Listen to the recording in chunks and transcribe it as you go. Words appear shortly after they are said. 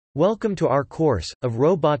Welcome to our course of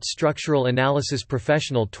Robot Structural Analysis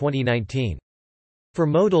Professional 2019. For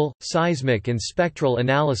Modal, Seismic and Spectral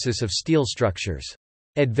Analysis of Steel Structures.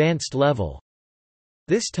 Advanced Level.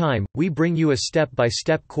 This time, we bring you a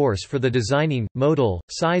step-by-step course for the designing, modal,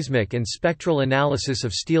 seismic and spectral analysis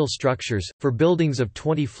of steel structures, for buildings of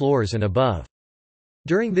 20 floors and above.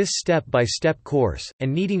 During this step-by-step course,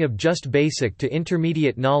 and needing of just basic to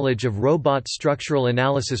intermediate knowledge of Robot Structural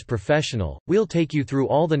Analysis Professional, we'll take you through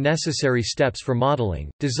all the necessary steps for modeling,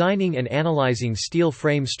 designing and analyzing steel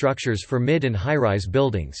frame structures for mid- and high-rise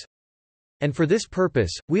buildings. And for this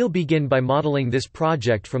purpose, we'll begin by modeling this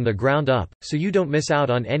project from the ground up, so you don't miss out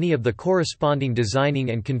on any of the corresponding designing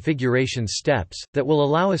and configuration steps, that will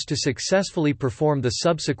allow us to successfully perform the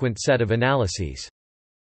subsequent set of analyses.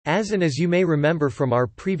 As you may remember from our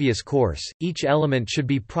previous course, each element should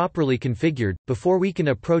be properly configured, before we can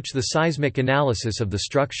approach the seismic analysis of the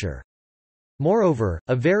structure. Moreover,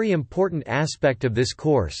 a very important aspect of this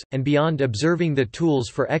course, and beyond observing the tools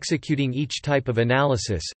for executing each type of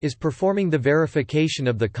analysis, is performing the verification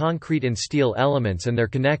of the concrete and steel elements and their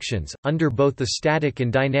connections, under both the static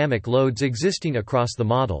and dynamic loads existing across the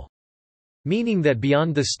model. Meaning that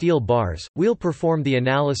beyond the steel bars, we'll perform the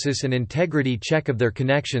analysis and integrity check of their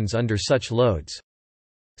connections under such loads.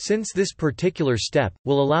 Since this particular step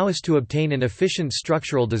will allow us to obtain an efficient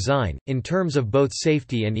structural design, in terms of both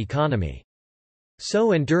safety and economy.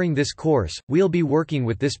 During this course, we'll be working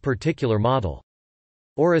with this particular model.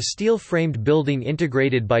 Or a steel-framed building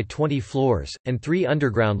integrated by 20 floors, and 3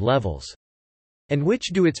 underground levels. And which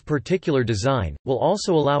do its particular design, will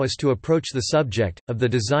also allow us to approach the subject, of the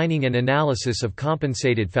designing and analysis of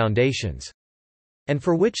compensated foundations. And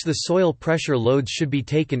for which the soil pressure loads should be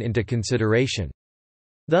taken into consideration.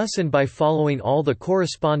 Thus and by following all the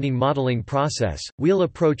corresponding modeling process, we'll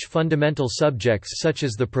approach fundamental subjects such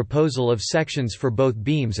as the proposal of sections for both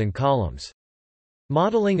beams and columns.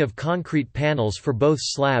 Modeling of concrete panels for both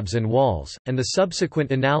slabs and walls, and the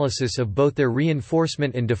subsequent analysis of both their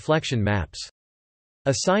reinforcement and deflection maps.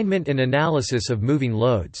 Assignment and analysis of moving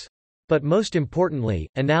loads. But most importantly,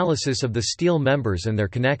 analysis of the steel members and their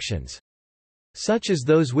connections. Such as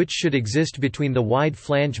those which should exist between the wide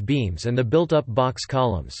flange beams and the built-up box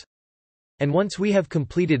columns. And once we have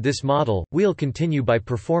completed this model, we'll continue by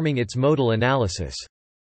performing its modal analysis.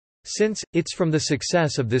 Since, it's from the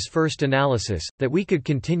success of this first analysis, that we could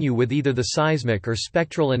continue with either the seismic or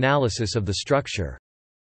spectral analysis of the structure.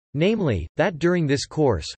 Namely, that during this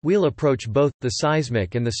course, we'll approach both, the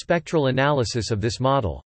seismic and the spectral analysis of this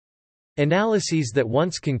model. Analyses that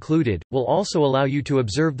once concluded, will also allow you to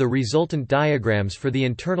observe the resultant diagrams for the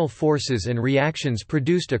internal forces and reactions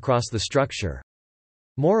produced across the structure.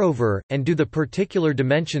 Moreover, and due the particular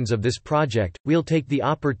dimensions of this project, we'll take the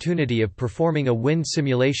opportunity of performing a wind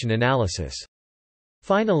simulation analysis.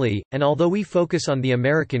 Finally, and although we focus on the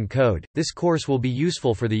American code, this course will be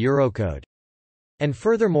useful for the Eurocode. And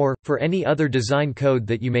furthermore, for any other design code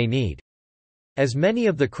that you may need. As many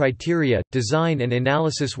of the criteria, design and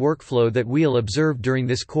analysis workflow that we'll observe during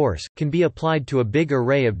this course, can be applied to a big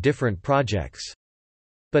array of different projects.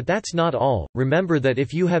 But that's not all. Remember that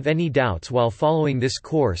if you have any doubts while following this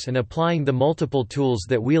course and applying the multiple tools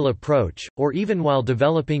that we'll approach, or even while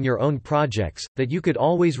developing your own projects, that you could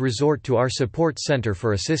always resort to our support center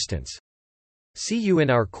for assistance. See you in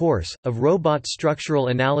our course, of Robot Structural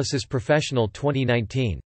Analysis Professional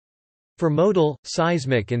 2019. For Modal,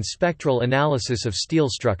 Seismic and Spectral Analysis of Steel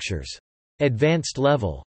Structures. Advanced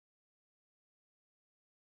Level.